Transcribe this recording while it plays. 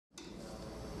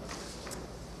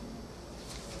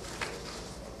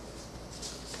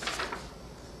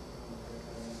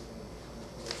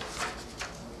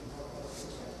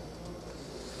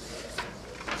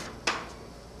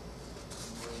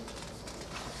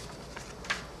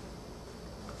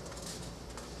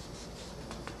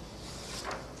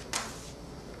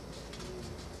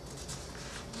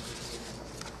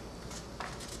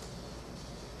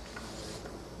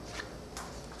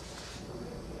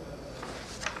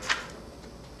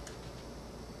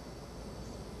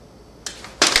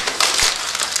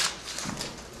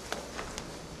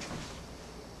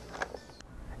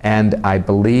And I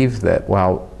believe that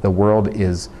while the world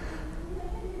is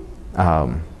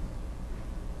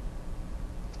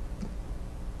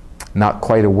not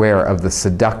quite aware of the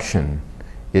seduction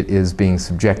it is being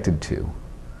subjected to,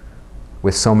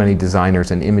 with so many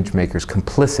designers and image makers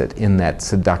complicit in that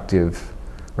seductive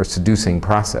or seducing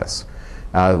process.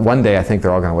 One day I think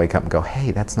they're all going to wake up and go,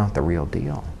 hey, that's not the real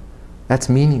deal. That's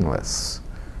meaningless.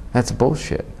 That's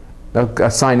bullshit. They'll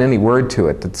assign any word to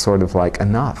it that's sort of like,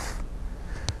 enough.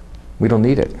 We don't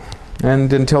need it.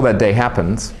 And until that day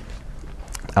happens,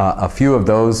 a few of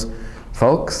those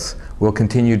folks will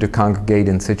continue to congregate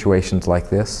in situations like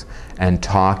this and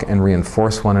talk and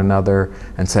reinforce one another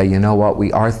and say, you know what,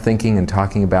 we are thinking and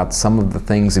talking about some of the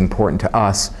things important to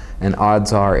us, and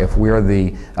odds are if we're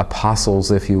the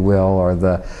apostles, if you will, or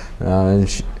the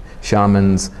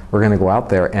shamans, we're going to go out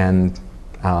there and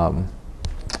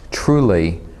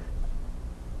truly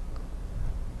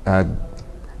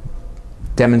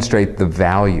demonstrate the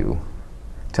value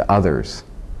to others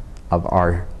of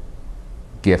our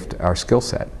gift, our skill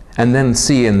set, and then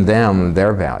see in them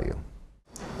their value.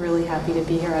 Really happy to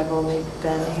be here. I've only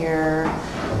been here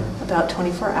about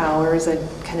 24 hours. I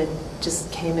kind of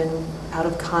just came in out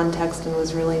of context and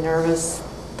was really nervous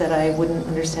that I wouldn't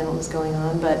understand what was going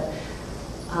on. But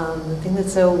the thing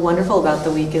that's so wonderful about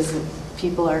the week is that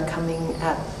people are coming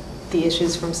at the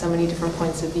issues from so many different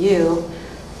points of view.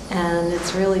 And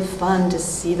it's really fun to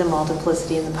see the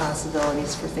multiplicity and the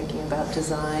possibilities for thinking about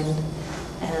design,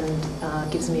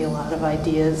 and gives me a lot of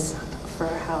ideas for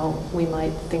how we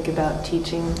might think about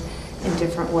teaching in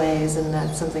different ways, and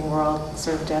that's something we're all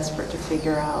sort of desperate to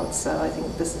figure out. So I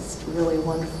think this is really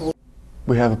wonderful.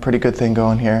 We have a pretty good thing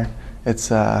going here.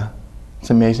 It's an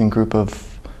amazing group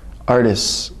of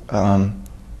artists. In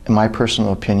my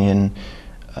personal opinion,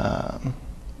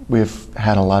 we've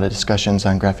had a lot of discussions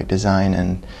on graphic design,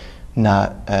 and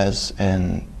not as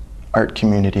an art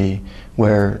community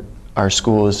where our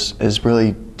school is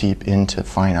really deep into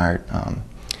fine art.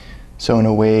 So in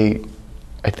a way,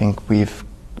 I think we've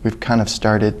kind of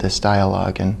started this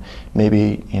dialogue, and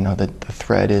maybe, you know, the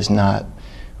thread is not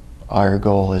our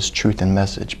goal as truth and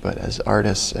message, but as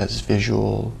artists, as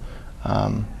visual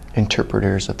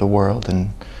interpreters of the world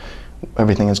and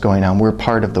everything that's going on. We're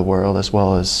part of the world as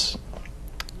well as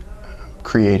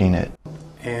creating it.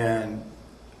 And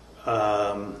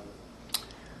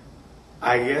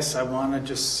I guess I want to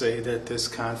just say that this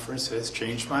conference has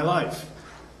changed my life,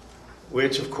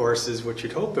 which of course is what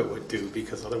you'd hope it would do,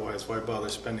 because otherwise why bother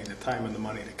spending the time and the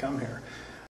money to come here?